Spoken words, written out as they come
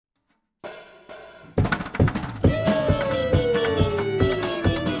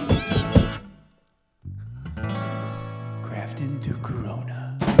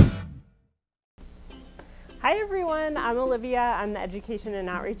Hi everyone, I'm Olivia. I'm the Education and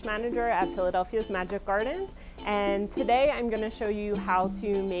Outreach Manager at Philadelphia's Magic Gardens, and today I'm going to show you how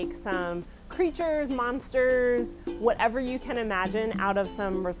to make some creatures, monsters, whatever you can imagine out of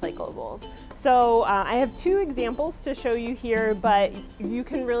some recyclables. So I have two examples to show you here, but you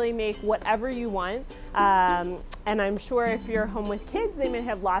can really make whatever you want. And I'm sure if you're home with kids, they may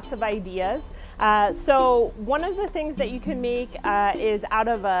have lots of ideas. So one of the things that you can make is out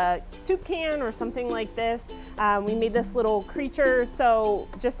of a soup can or something like this. We made this little creature, so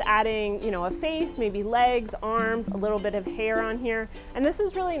just adding, a face, maybe legs, arms, a little bit of hair on here. And this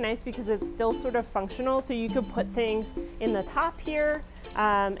is really nice because it's still sort of functional, so you could put things in the top here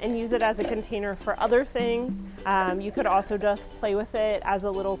and use it as a container for other things. You could also just play with it as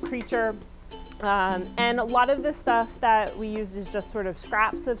a little creature. And a lot of the stuff that we use is just sort of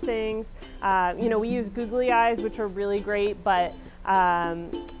scraps of things. We use googly eyes, which are really great, but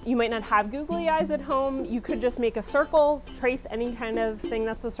you might not have googly eyes at home. You could just make a circle, trace any kind of thing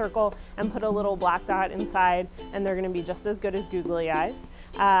that's a circle, and put a little black dot inside, and they're going to be just as good as googly eyes.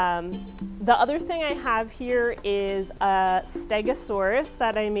 The other thing I have here is a stegosaurus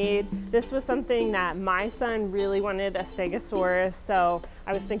that I made. This was something that my son really wanted, a stegosaurus, so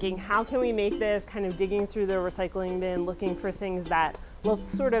I was thinking, how can we make this? Kind of digging through the recycling bin, looking for things that looked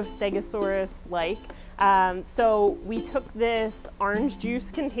sort of stegosaurus-like. So we took this orange juice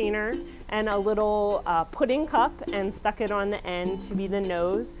container and a little pudding cup and stuck it on the end to be the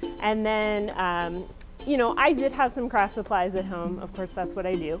nose. And then, I did have some craft supplies at home. Of course, that's what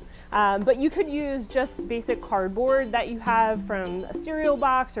I do. But you could use just basic cardboard that you have from a cereal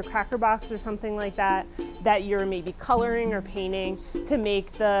box or cracker box or something like that, that you're maybe coloring or painting to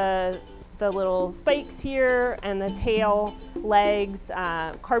make the little spikes here and the tail, legs.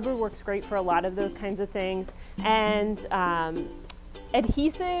 Cardboard works great for a lot of those kinds of things. And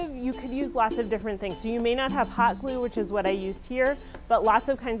adhesive, you could use lots of different things. So you may not have hot glue, which is what I used here, but lots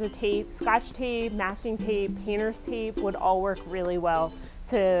of kinds of tape, scotch tape, masking tape, painter's tape would all work really well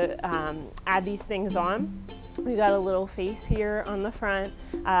to add these things on. We got a little face here on the front,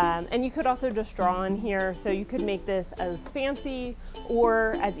 and you could also just draw on here, so you could make this as fancy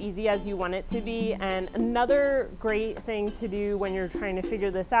or as easy as you want it to be. And another great thing to do when you're trying to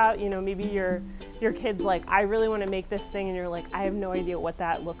figure this out, maybe your kid's like, I really want to make this thing, and you're like, I have no idea what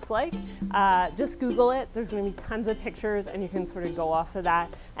that looks like. Just Google it. There's going to be tons of pictures, and you can sort of go off of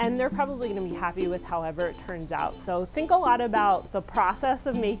that, and they're probably going to be happy with however it turns out. So think a lot about the process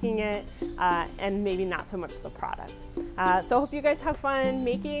of making it, and maybe not so much the product. So I hope you guys have fun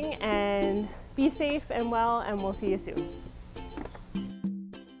making, and be safe and well, and we'll see you soon.